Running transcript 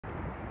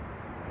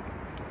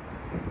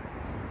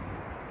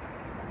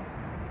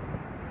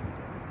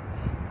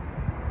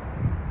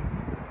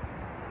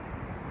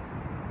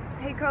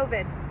Hey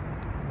COVID,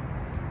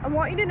 I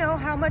want you to know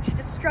how much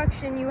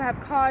destruction you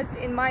have caused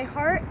in my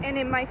heart and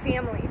in my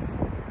family's.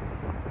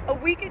 A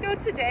week ago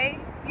today,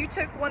 you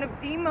took one of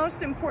the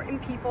most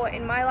important people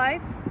in my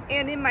life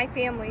and in my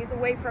family's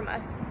away from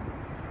us.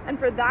 And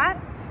for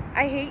that,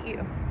 I hate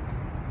you.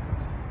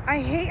 I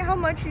hate how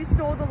much you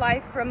stole the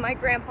life from my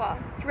grandpa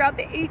throughout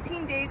the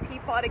 18 days he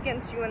fought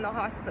against you in the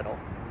hospital.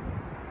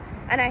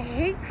 And I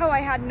hate how I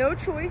had no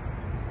choice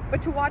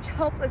but to watch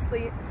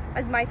helplessly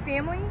as my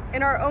family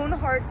and our own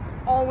hearts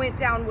all went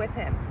down with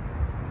him.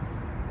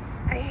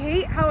 I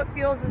hate how it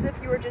feels as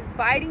if you were just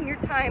biding your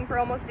time for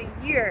almost a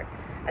year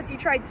as he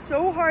tried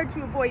so hard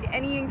to avoid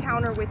any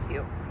encounter with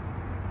you.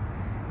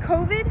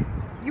 COVID,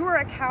 you are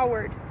a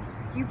coward.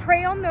 You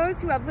prey on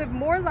those who have lived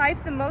more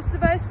life than most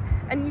of us,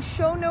 and you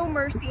show no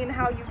mercy in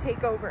how you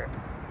take over.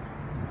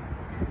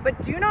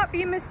 But do not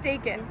be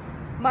mistaken,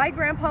 my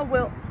grandpa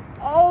will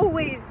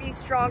always be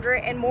stronger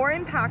and more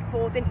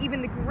impactful than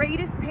even the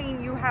greatest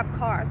pain you have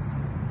caused.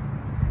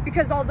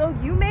 Because although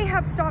you may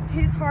have stopped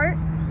his heart,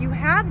 you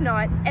have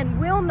not and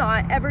will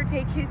not ever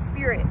take his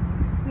spirit,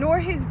 nor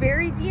his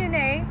very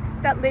DNA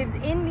that lives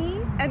in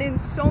me and in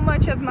so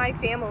much of my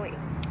family.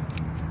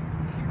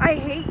 I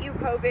hate you,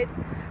 COVID,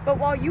 but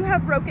while you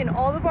have broken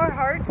all of our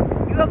hearts,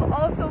 you have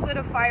also lit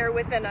a fire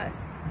within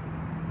us.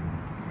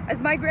 As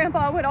my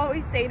grandpa would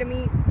always say to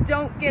me,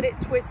 don't get it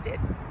twisted.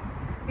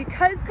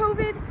 Because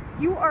COVID,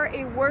 you are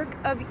a work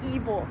of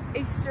evil,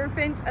 a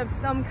serpent of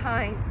some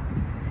kind.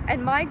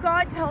 And my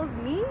God tells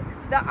me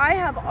that I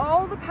have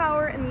all the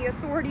power and the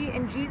authority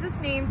in Jesus'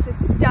 name to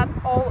step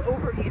all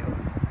over you.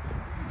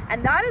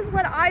 And that is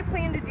what I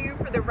plan to do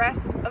for the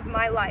rest of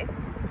my life.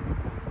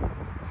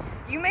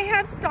 You may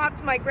have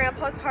stopped my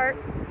grandpa's heart,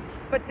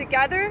 but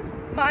together,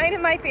 mine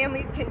and my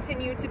family's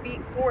continue to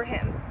beat for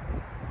him,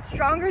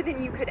 stronger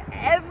than you could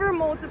ever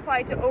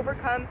multiply to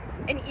overcome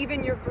in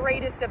even your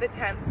greatest of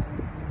attempts.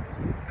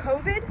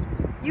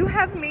 COVID, you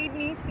have made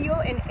me feel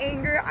an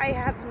anger I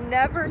have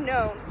never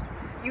known.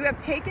 You have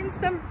taken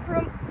someone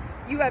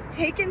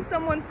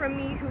from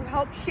me who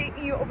helped shape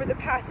me over the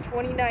past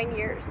 29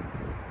 years.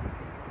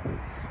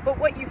 But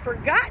what you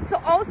forgot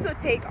to also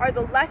take are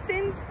the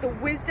lessons, the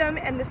wisdom,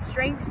 and the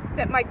strength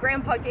that my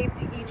grandpa gave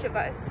to each of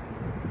us.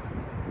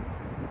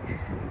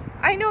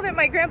 I know that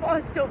my grandpa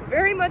is still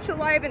very much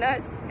alive in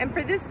us, and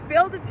for this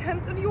failed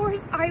attempt of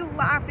yours, I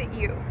laugh at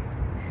you.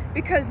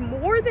 Because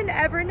more than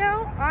ever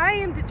now, I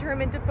am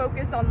determined to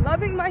focus on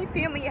loving my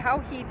family how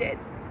he did.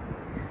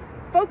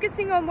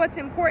 Focusing on what's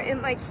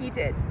important like he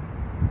did.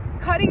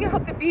 Cutting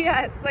out the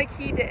BS like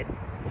he did.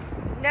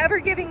 Never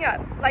giving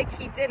up like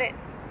he didn't.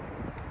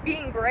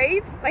 Being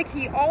brave like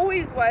he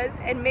always was,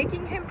 and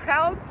making him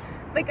proud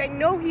like I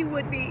know he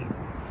would be.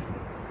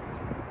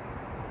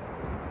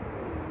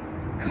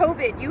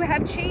 COVID, you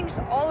have changed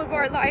all of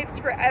our lives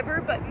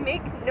forever, but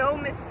make no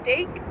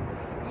mistake,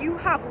 you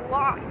have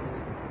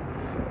lost.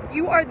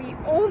 You are the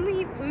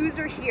only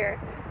loser here,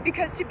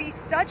 because to be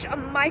such a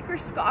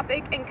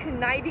microscopic and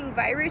conniving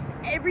virus,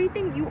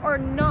 everything you are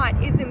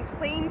not is in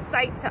plain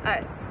sight to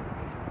us.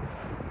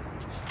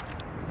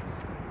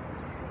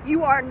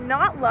 You are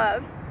not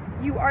love.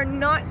 You are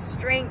not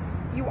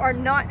strength, you are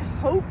not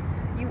hope,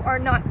 you are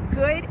not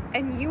good,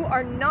 and you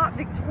are not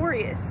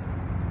victorious.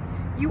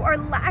 You are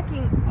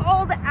lacking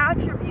all the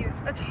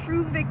attributes a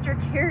true victor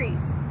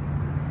carries.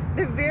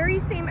 The very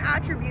same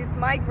attributes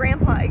my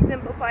grandpa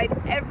exemplified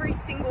every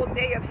single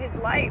day of his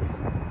life.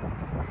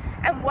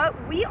 And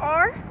what we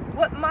are,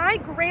 what my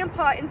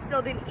grandpa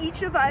instilled in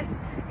each of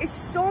us, is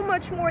so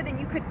much more than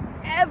you could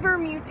ever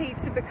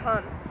mutate to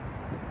become.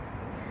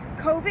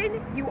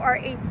 COVID, you are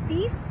a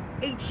thief,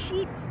 a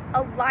cheat,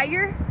 a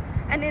liar,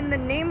 and in the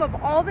name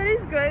of all that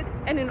is good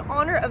and in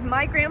honor of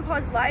my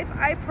grandpa's life,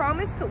 I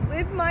promise to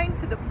live mine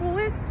to the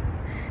fullest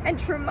and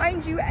to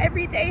remind you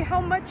every day how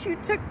much you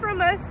took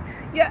from us,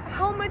 yet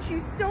how much you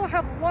still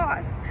have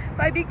lost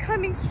by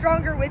becoming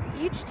stronger with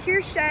each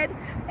tear shed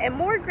and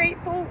more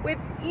grateful with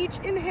each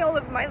inhale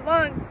of my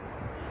lungs.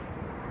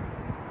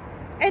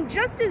 And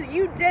just as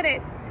you did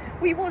it,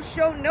 we will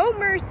show no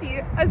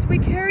mercy as we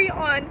carry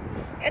on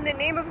in the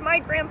name of my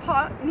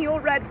grandpa, Neal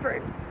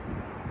Redfern.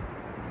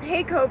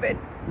 Hey COVID,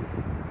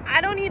 I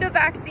don't need a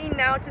vaccine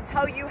now to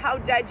tell you how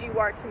dead you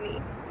are to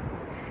me.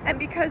 And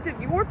because of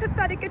your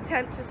pathetic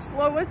attempt to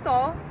slow us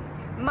all,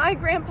 my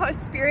grandpa's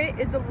spirit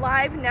is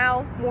alive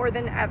now more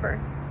than ever.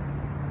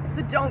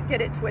 So don't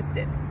get it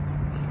twisted.